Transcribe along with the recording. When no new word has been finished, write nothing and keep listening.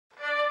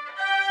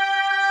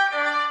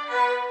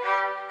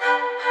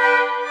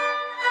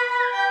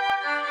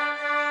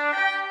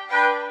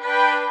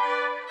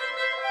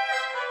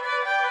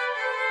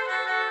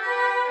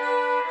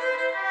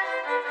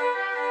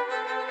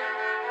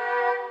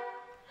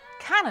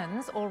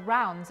Canons, or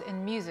rounds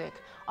in music,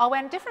 are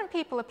when different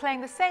people are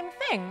playing the same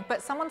thing,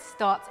 but someone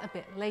starts a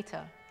bit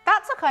later.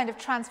 That's a kind of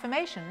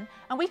transformation,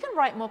 and we can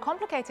write more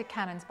complicated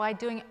canons by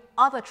doing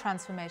other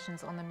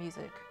transformations on the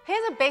music.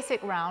 Here's a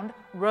basic round,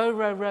 row,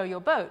 row, row your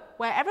boat,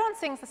 where everyone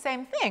sings the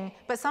same thing,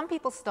 but some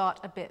people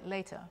start a bit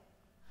later.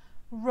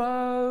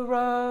 Row,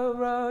 row,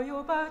 row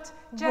your boat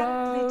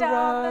gently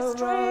down the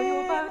stream. Row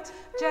your boat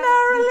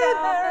gently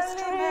down the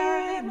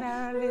stream.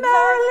 Merrily,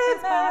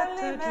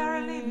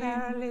 merrily,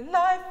 merrily,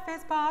 life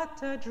is but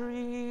a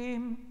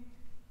dream.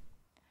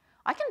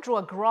 I can draw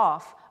a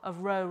graph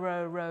of row,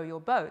 row, row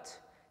your boat.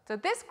 So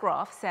this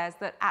graph says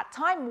that at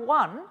time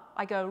 1,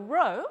 I go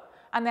row,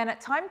 and then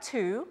at time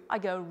 2, I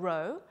go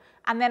row,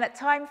 and then at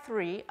time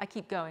 3, I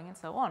keep going, and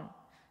so on.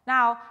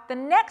 Now, the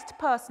next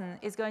person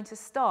is going to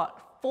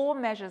start 4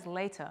 measures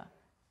later.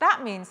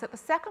 That means that the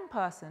second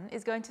person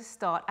is going to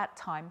start at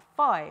time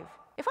 5.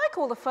 If I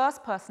call the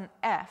first person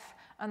F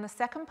and the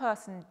second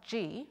person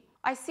G,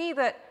 I see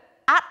that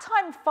at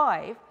time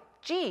 5,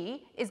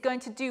 G is going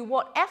to do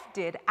what F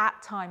did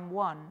at time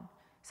 1.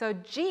 So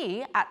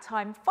G at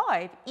time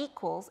 5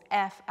 equals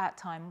F at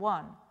time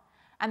 1.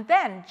 And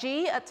then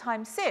G at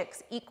time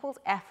 6 equals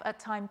F at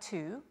time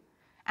 2.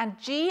 And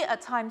G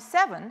at time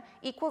 7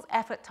 equals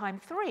F at time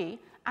 3,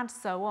 and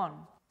so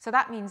on. So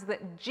that means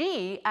that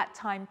G at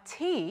time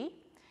t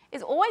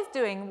is always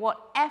doing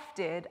what F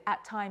did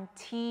at time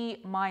t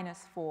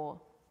minus 4.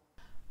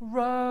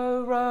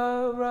 Row,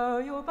 row, row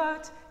your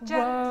boat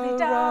gently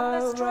down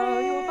the stream. Row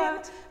your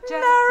boat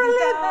gently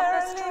down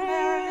the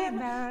stream.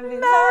 Merrily,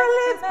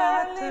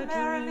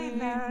 merrily,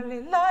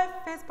 merrily,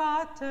 life is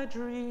but a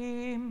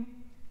dream.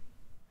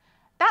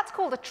 That's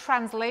called a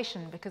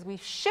translation because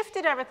we've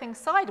shifted everything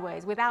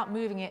sideways without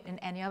moving it in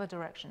any other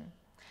direction.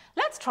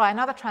 Let's try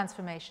another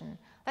transformation.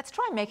 Let's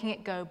try making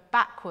it go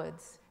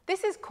backwards.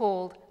 This is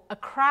called a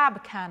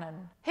crab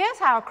canon. Here's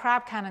how a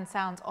crab canon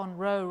sounds on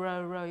row,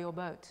 row, row your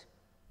boat.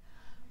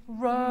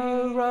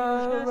 Row,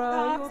 row,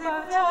 row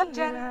your boat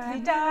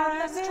gently down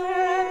the stream.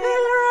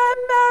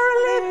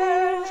 Merrily,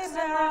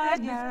 merrily,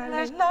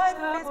 merrily,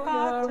 life is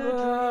but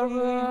a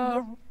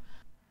dream.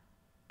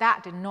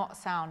 That did not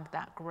sound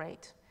that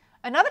great.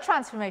 Another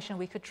transformation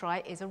we could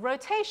try is a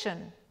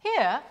rotation.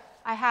 Here,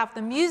 I have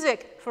the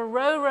music for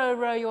row, row,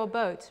 row your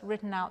boat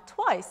written out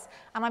twice,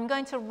 and I'm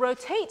going to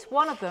rotate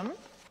one of them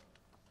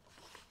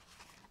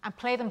and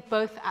play them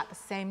both at the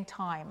same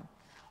time.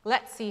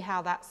 Let's see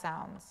how that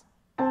sounds.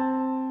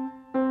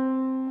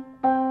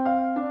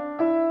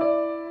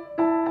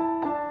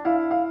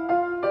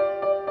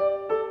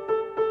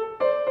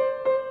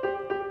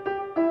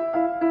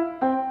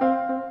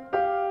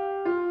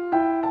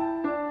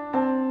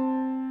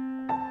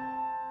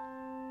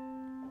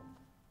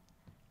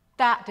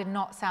 That did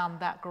not sound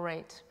that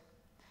great.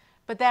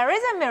 But there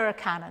is a mirror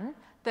canon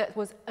that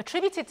was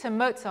attributed to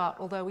Mozart,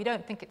 although we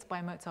don't think it's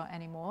by Mozart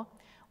anymore,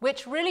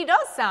 which really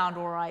does sound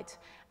all right.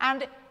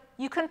 And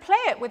you can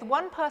play it with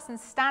one person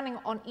standing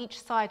on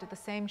each side of the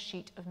same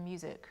sheet of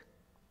music.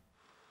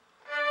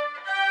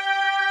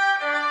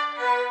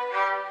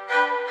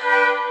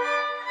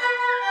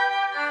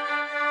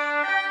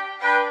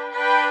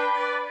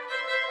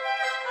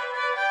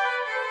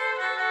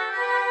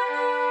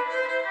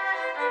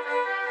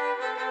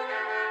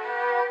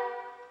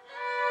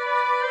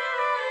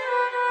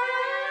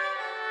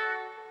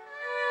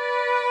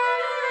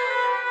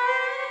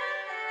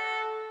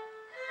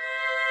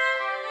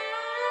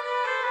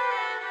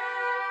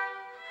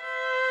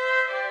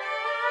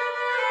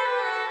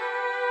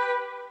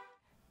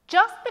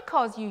 Just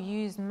because you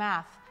use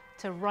math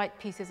to write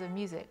pieces of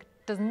music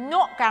does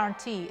not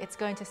guarantee it's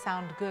going to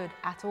sound good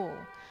at all.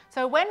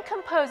 So when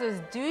composers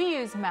do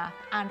use math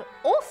and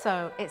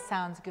also it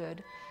sounds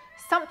good,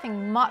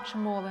 something much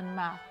more than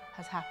math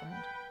has happened.